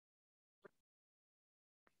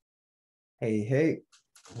Hey,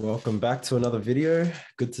 welcome back to another video.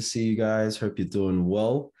 Good to see you guys. Hope you're doing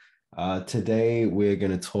well. Today, we're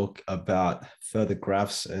going to talk about further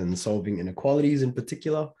graphs and solving inequalities in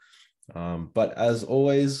particular. But as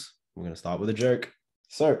always, we're going to start with a joke.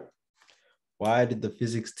 So, why did the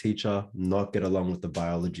physics teacher not get along with the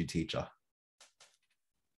biology teacher?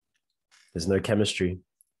 There's no chemistry.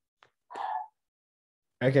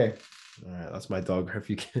 Okay. All right, that's my dog. Hope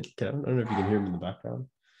you can. I don't know if you can hear him in the background.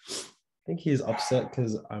 I think he's upset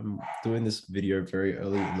because I'm doing this video very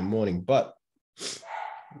early in the morning, but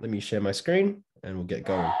let me share my screen and we'll get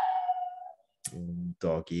going.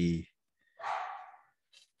 Doggy.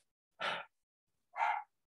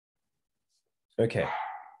 Okay.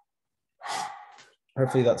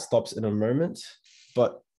 Hopefully that stops in a moment,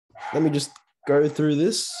 but let me just go through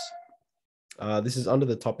this. This is under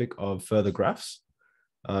the topic of further graphs,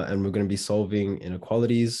 and we're going to be solving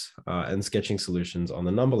inequalities and sketching solutions on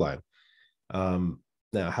the number line.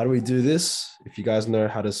 Now, how do we do this? If you guys know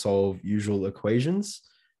how to solve usual equations,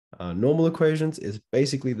 normal equations is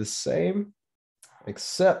basically the same,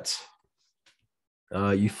 except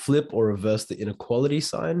you flip or reverse the inequality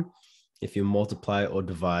sign if you multiply or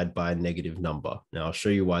divide by a negative number. Now, I'll show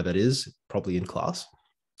you why that is, probably in class.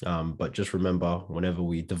 But just remember, whenever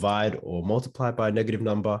we divide or multiply by a negative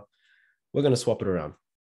number, we're going to swap it around.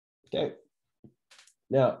 Okay.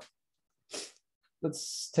 Now,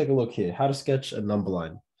 let's take a look here. How to sketch a number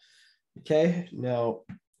line. Okay, now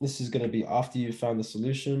this is going to be after you found the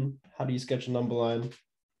solution. How do you sketch a number line?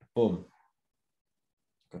 Boom.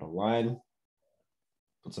 Got a line,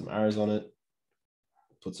 put some arrows on it,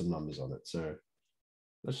 put some numbers on it. So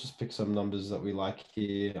let's just pick some numbers that we like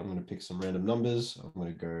here. I'm going to pick some random numbers. I'm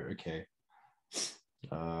going to go, okay. Let's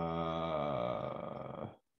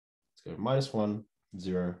go -1,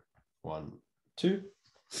 0, 1, 2.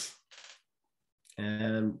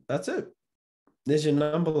 And that's it. There's your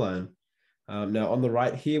number line. Now on the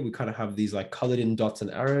right here, we kind of have these like colored in dots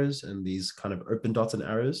and arrows and these kind of open dots and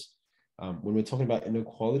arrows. When we're talking about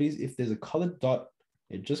inequalities, if there's a colored dot,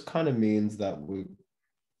 it just kind of means that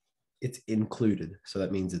it's included. So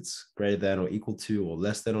that means it's greater than or equal to or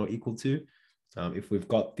less than or equal to. If we've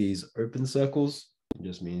got these open circles, it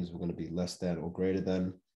just means we're going to be less than or greater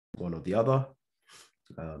than one or the other.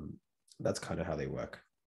 That's kind of how they work.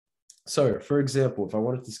 So for example, if I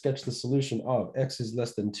wanted to sketch the solution of x is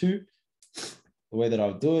less than 2, the way that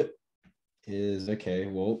I'll do it is, okay,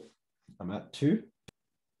 well, I'm at 2.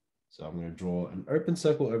 So I'm going to draw an open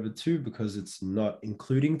circle over 2 because it's not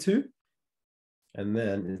including 2. And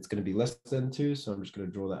then it's going to be less than 2. So I'm just going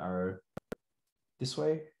to draw the arrow this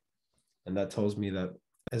way. And that tells me that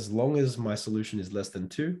as long as my solution is less than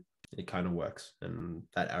 2, it kind of works. And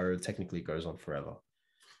that arrow technically goes on forever.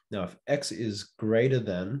 Now, if x is greater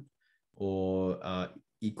than or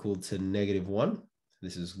equal to -1,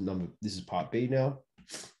 this is part B now.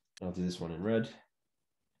 I'll do this one in red.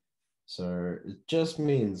 So it just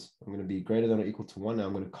means I'm going to be greater than or equal to 1. Now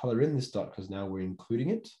I'm going to color in this dot because now we're including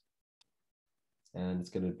it. And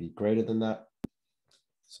it's going to be greater than that.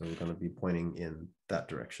 So we're going to be pointing in that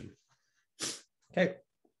direction. Okay.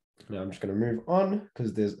 Now I'm just going to move on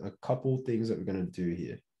because there's a couple things that we're going to do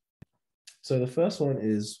here. So the first one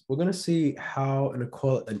is we're going to see how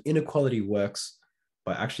an inequality works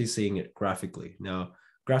by actually seeing it graphically. Now,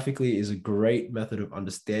 graphically is a great method of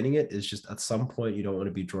understanding it. It's just at some point, you don't want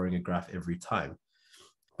to be drawing a graph every time.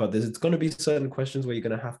 But it's going to be certain questions where you're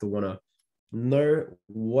going to have to want to know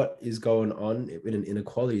what is going on in an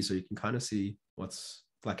inequality so you can kind of see what's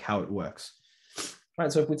like how it works. All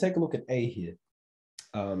right, so if we take a look at A here,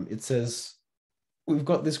 it says we've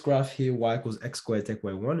got this graph here, y equals x squared take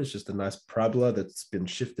away 1. It's just a nice parabola that's been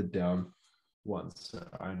shifted down once. So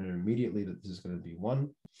I know immediately that this is going to be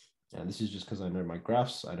 1. And this is just because I know my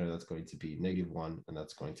graphs. I know that's going to be -1 and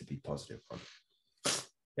that's going to be +1.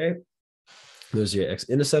 Okay. Those are your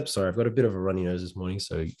x-intercepts. Sorry, I've got a bit of a runny nose this morning,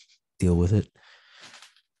 so deal with it.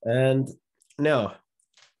 And now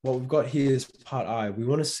what we've got here is part I. We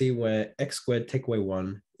want to see where x squared take away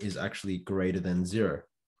 1 is actually greater than 0.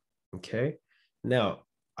 Okay. Now,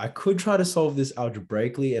 I could try to solve this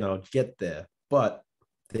algebraically and I'll get there, but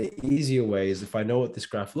the easier way is if I know what this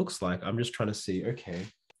graph looks like, I'm just trying to see, okay,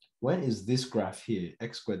 when is this graph here,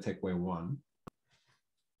 x squared take away 1,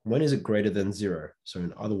 when is it greater than 0? So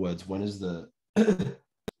in other words, when is the,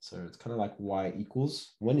 so it's kind of like y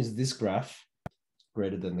equals, when is this graph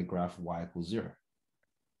greater than the graph y equals 0?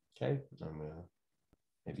 Okay, I'm going to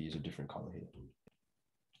maybe use a different color here.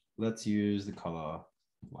 Let's use the color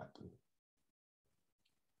light blue.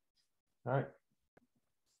 All right,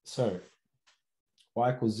 so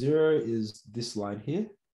y equals 0 is this line here.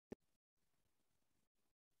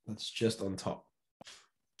 that's just on top.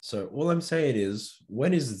 So all I'm saying is,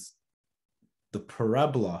 when is the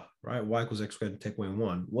parabola, right? Y equals x squared take away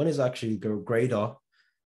 1. When is actually greater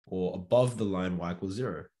or above the line y equals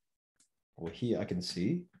 0? Well, here I can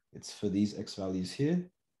see it's for these x values here.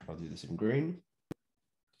 I'll do this in green.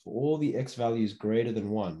 For all the x values greater than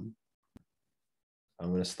 1, I'm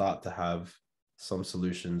going to start to have some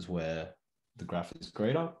solutions where the graph is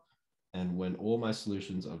greater. And when all my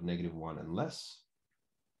solutions are -1 and less,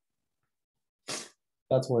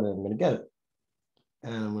 that's when I'm going to get it.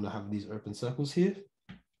 And I'm going to have these open circles here.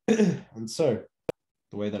 And so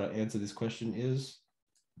the way that I answer this question is,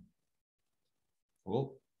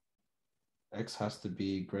 well, x has to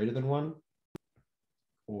be greater than 1,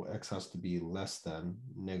 or x has to be less than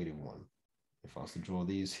 -1. If I was to draw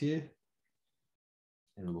these here,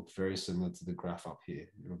 it'll look very similar to the graph up here.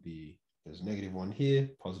 It'll be, there's -1 here,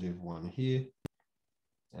 +1 here,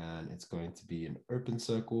 and it's going to be an open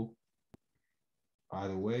circle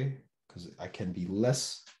either way, because I can be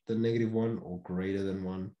less than -1 or greater than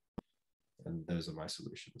 1, and those are my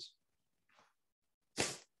solutions.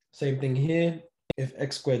 Same thing here. If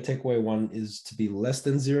x squared take away 1 is to be less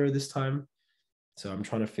than 0 this time, so I'm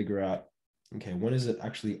trying to figure out, okay, when is it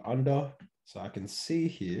actually under? So I can see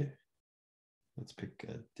here, let's pick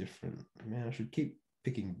a different, man, I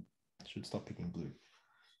should stop picking blue.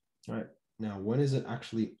 All right, now when is it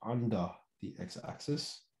actually under the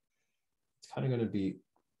x-axis? It's kind of going to be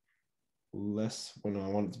less when I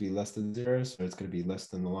want it to be less than 0, so it's going to be less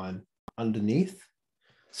than the line underneath.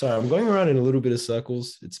 So I'm going around in a little bit of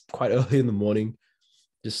circles. It's quite early in the morning.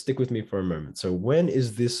 Just stick with me for a moment. So when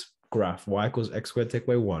is this graph, y equals x squared take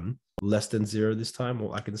away 1, less than 0 this time?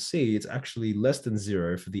 Well, I can see it's actually less than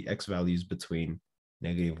 0 for the x values between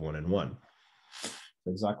 -1 and 1.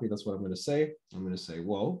 So exactly, that's what I'm going to say. I'm going to say,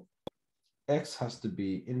 well, x has to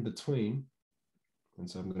be in between. And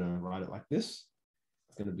so I'm going to write it like this.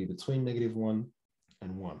 It's going to be between -1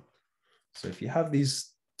 and 1. So if you have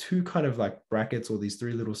these two kind of like brackets or these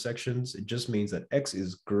three little sections, it just means that x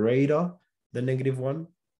is greater than -1,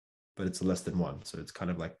 but it's less than 1. So it's kind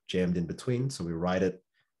of like jammed in between. So we write it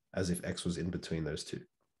as if x was in between those two.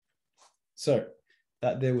 So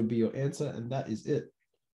that there would be your answer, and that is it.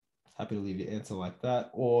 Happy to leave your answer like that.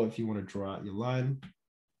 Or if you want to draw out your line,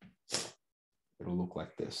 it'll look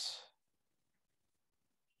like this.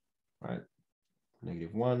 Right?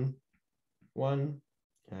 -1, 1.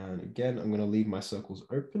 And again, I'm going to leave my circles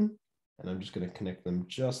open, and I'm just going to connect them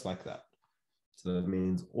just like that. So that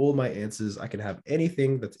means all my answers, I can have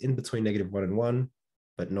anything that's in between -1 and 1,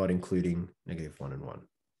 but not including -1 and 1.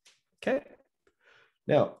 Okay.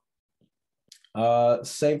 Now,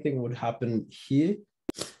 same thing would happen here.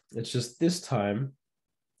 It's just this time,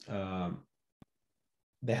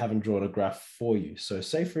 they haven't drawn a graph for you. So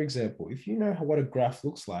say, for example, if you know what a graph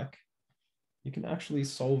looks like, you can actually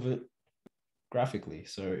solve it graphically.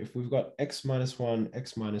 So if we've got x minus 1,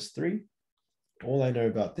 x minus 3, all I know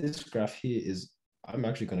about this graph here is I'm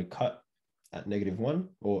actually going to cut at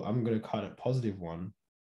 -1, or I'm going to cut at +1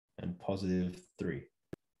 and +3.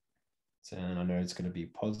 So, and I know it's going to be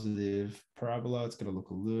positive parabola. It's going to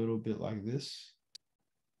look a little bit like this.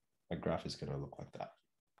 My graph is going to look like that.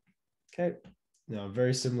 Okay, now a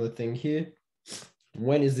very similar thing here.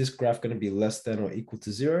 When is this graph going to be less than or equal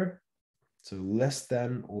to 0? So less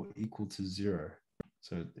than or equal to 0.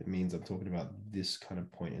 So it means I'm talking about this kind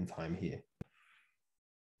of point in time here.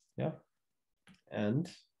 Yeah.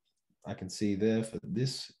 And I can see there for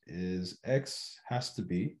this is x has to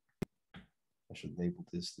be, I should label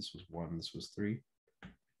this, this was 1, this was 3.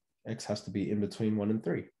 X has to be in between 1 and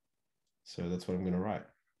 3. So that's what I'm going to write.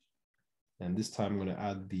 And this time I'm going to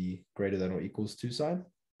add the greater than or equals to sign.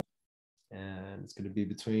 And it's going to be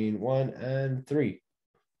between 1 and 3.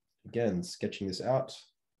 Again, sketching this out,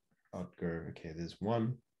 I'd go, okay, there's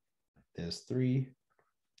 1, there's 3.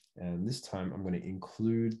 And this time I'm going to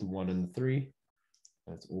include the 1 and the 3.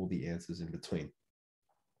 That's all the answers in between.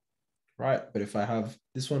 Right, but if I have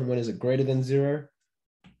this one, when is it greater than 0?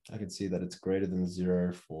 I can see that it's greater than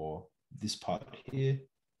 0 for this part here,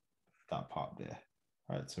 that part there.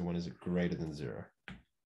 All right, so when is it greater than 0?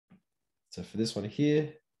 So for this one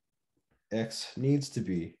here, x needs to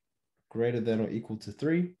be greater than or equal to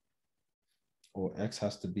 3, or x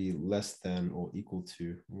has to be less than or equal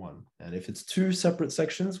to 1. And if it's two separate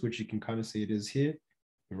sections, which you can kind of see it is here,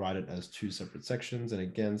 you write it as two separate sections. And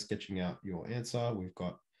again, sketching out your answer, we've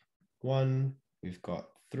got 1, we've got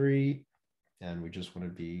 3, and we just want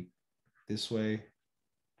to be this way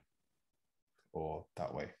or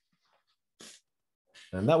that way.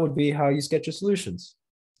 And that would be how you sketch your solutions.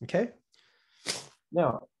 Okay.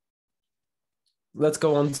 Now, let's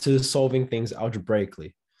go on to solving things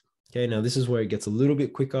algebraically. Okay, now this is where it gets a little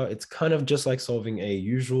bit quicker. It's kind of just like solving a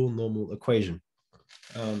usual normal equation.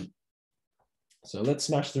 So let's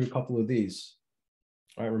smash through a couple of these.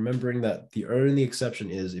 All right, remembering that the only exception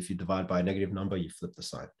is if you divide by a negative number, you flip the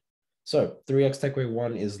sign. So 3x take away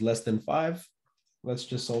 1 is less than 5. Let's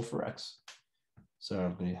just solve for x. So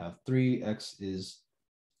I'm going to have 3x is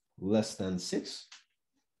less than 6,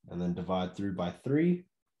 and then divide through by 3.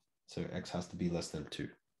 So x has to be less than 2.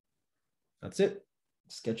 That's it.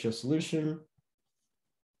 Sketch your solution.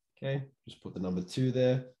 Okay, just put the number 2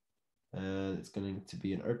 there. And it's going to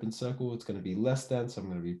be an open circle. It's going to be less than, so I'm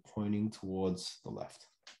going to be pointing towards the left.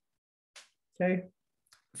 Okay,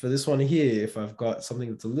 for this one here, if I've got something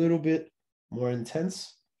that's a little bit more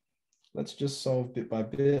intense, let's just solve bit by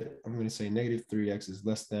bit. I'm going to say negative 3x is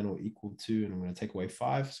less than or equal to, and I'm going to take away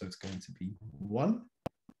 5, so it's going to be 1.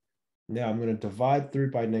 Now I'm going to divide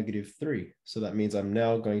through by negative 3. So that means I'm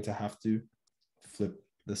now going to have to flip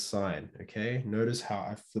the sign, okay? Notice how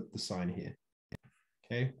I flipped the sign here.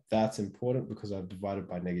 Okay, that's important because I've divided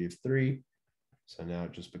by negative 3. So now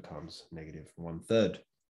it just becomes negative 1/3.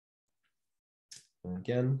 And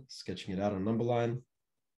again, sketching it out on number line,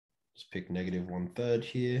 just pick negative 1/3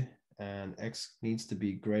 here, and x needs to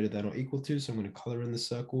be greater than or equal to. So I'm going to color in the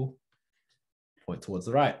circle, point towards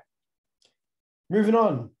the right. Moving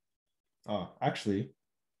on. Oh, actually,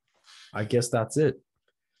 I guess that's it.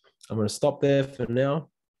 I'm going to stop there for now.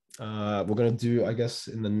 We're going to do, I guess,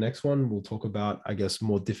 in the next one, we'll talk about, I guess,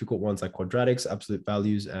 more difficult ones like quadratics, absolute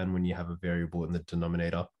values, and when you have a variable in the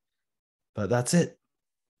denominator. But that's it.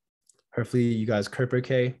 Hopefully you guys cope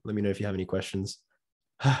okay. Let me know if you have any questions.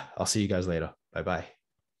 I'll see you guys later. Bye-bye.